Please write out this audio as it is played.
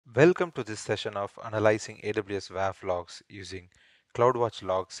Welcome to this session of analyzing AWS WAF logs using CloudWatch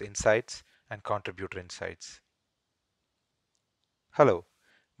Logs Insights and Contributor Insights. Hello,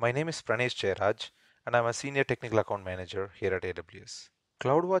 my name is Pranesh Jairaj and I'm a Senior Technical Account Manager here at AWS.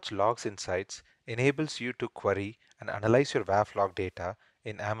 CloudWatch Logs Insights enables you to query and analyze your WAF log data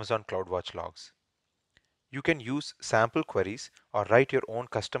in Amazon CloudWatch Logs. You can use sample queries or write your own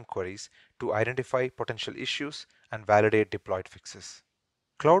custom queries to identify potential issues and validate deployed fixes.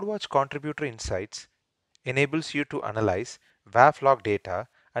 CloudWatch Contributor Insights enables you to analyze WAF log data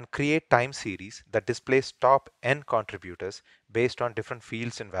and create time series that displays top N contributors based on different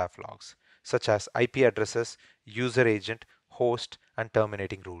fields in WAF logs, such as IP addresses, user agent, host, and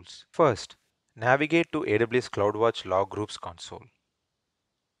terminating rules. First, navigate to AWS CloudWatch Log Groups console.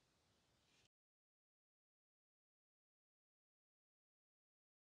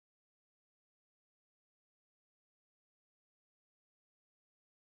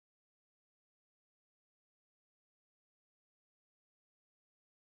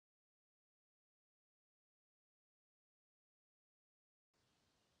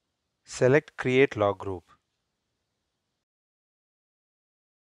 Select Create Log Group.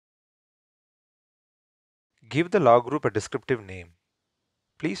 Give the log group a descriptive name.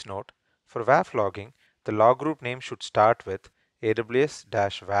 Please note, for WAF logging, the log group name should start with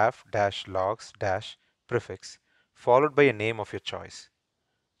AWS-WAF-logs- followed by a name of your choice.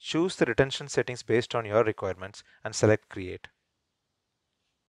 Choose the retention settings based on your requirements and select Create.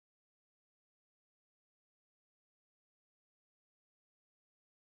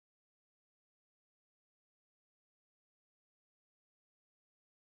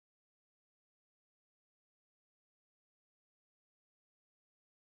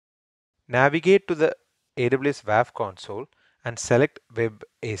 Navigate to the AWS WAF console and select Web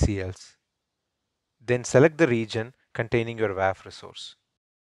ACLs. Then select the region containing your WAF resource.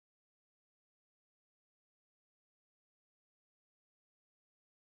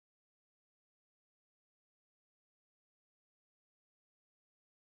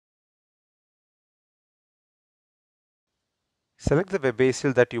 Select the Web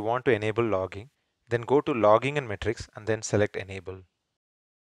ACL that you want to enable logging, then go to Logging and Metrics and then select Enable.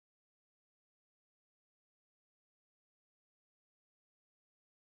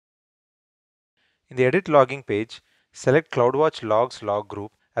 In the Edit Logging page, select CloudWatch Logs log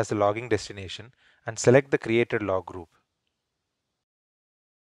group as the logging destination and select the created log group.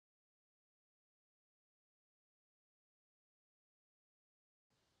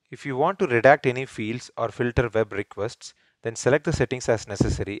 If you want to redact any fields or filter web requests, then select the settings as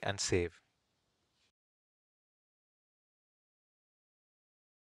necessary and save.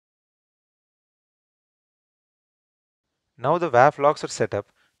 Now the WAF logs are set up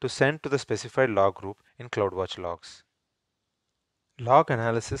to send to the specified log group in CloudWatch Logs. Log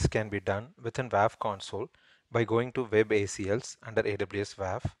analysis can be done within WAF console by going to Web ACLs under AWS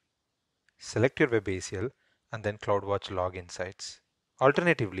WAF, select your Web ACL, and then CloudWatch Log Insights.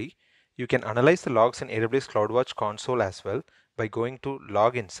 Alternatively, you can analyze the logs in AWS CloudWatch console as well by going to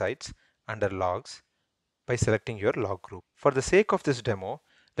Log Insights under Logs by selecting your log group. For the sake of this demo,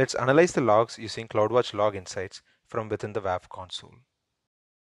 let's analyze the logs using CloudWatch Log Insights from within the WAF console.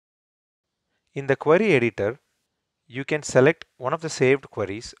 In the query editor, you can select one of the saved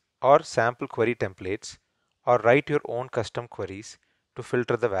queries or sample query templates or write your own custom queries to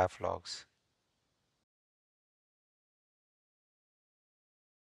filter the WAF logs.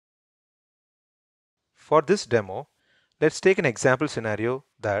 For this demo, let's take an example scenario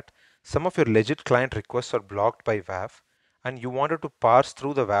that some of your legit client requests are blocked by WAF and you wanted to parse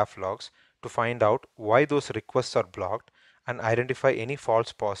through the WAF logs to find out why those requests are blocked and identify any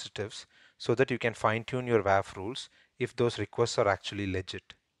false positives so that you can fine-tune your WAF rules if those requests are actually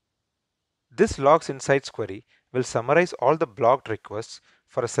legit. This logs insights query will summarize all the blocked requests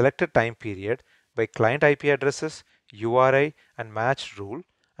for a selected time period by client IP addresses, URI, and match rule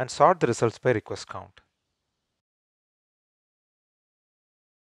and sort the results by request count.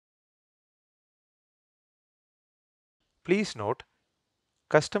 Please note,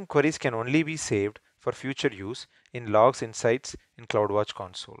 custom queries can only be saved for future use in Logs Insights in CloudWatch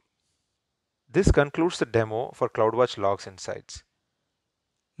console. This concludes the demo for CloudWatch Logs Insights.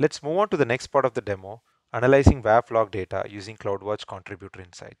 Let's move on to the next part of the demo, analyzing WAF log data using CloudWatch Contributor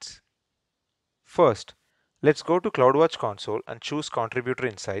Insights. First, let's go to CloudWatch console and choose Contributor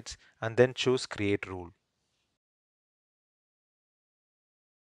Insights and then choose Create Rule.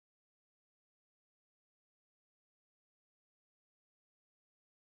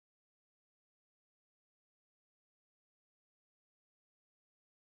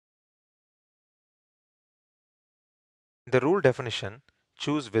 In the rule definition,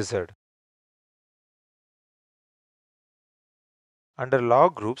 choose Wizard. Under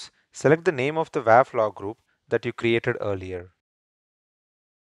Log Groups, select the name of the WAF log group that you created earlier.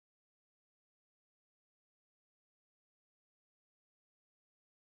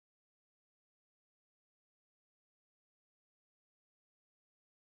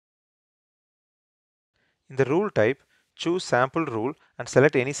 In the rule type, choose Sample Rule and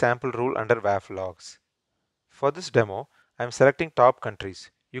select any sample rule under WAF logs. For this demo, I am selecting top countries.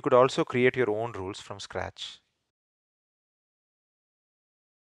 You could also create your own rules from scratch.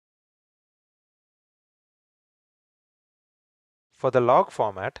 For the log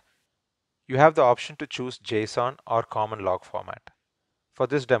format, you have the option to choose JSON or common log format. For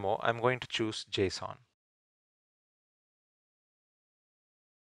this demo, I'm going to choose JSON.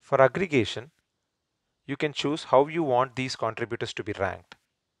 For aggregation, you can choose how you want these contributors to be ranked.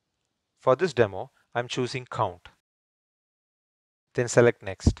 For this demo, I'm choosing count. Then select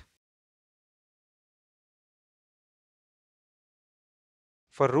Next.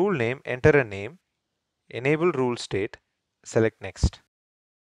 For rule name, enter a name. Enable rule state. Select Next.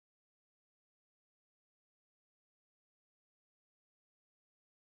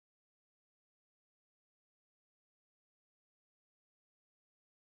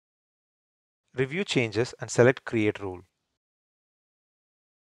 Review changes and select Create Rule.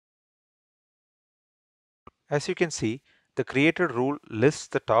 As you can see, the created rule lists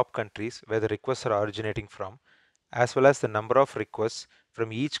the top countries where the requests are originating from, as well as the number of requests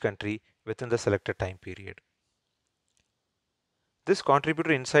from each country within the selected time period. This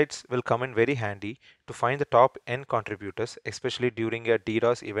contributor insights will come in very handy to find the top N contributors, especially during a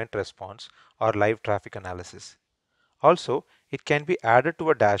DDoS event response or live traffic analysis. Also, it can be added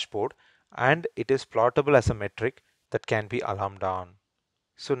to a dashboard and it is plottable as a metric that can be alarmed on.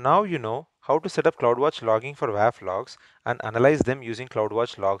 So now you know how to set up CloudWatch logging for WAF logs and analyze them using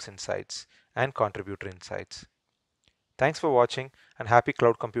CloudWatch Logs Insights and Contributor Insights. Thanks for watching and happy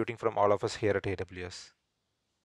cloud computing from all of us here at AWS.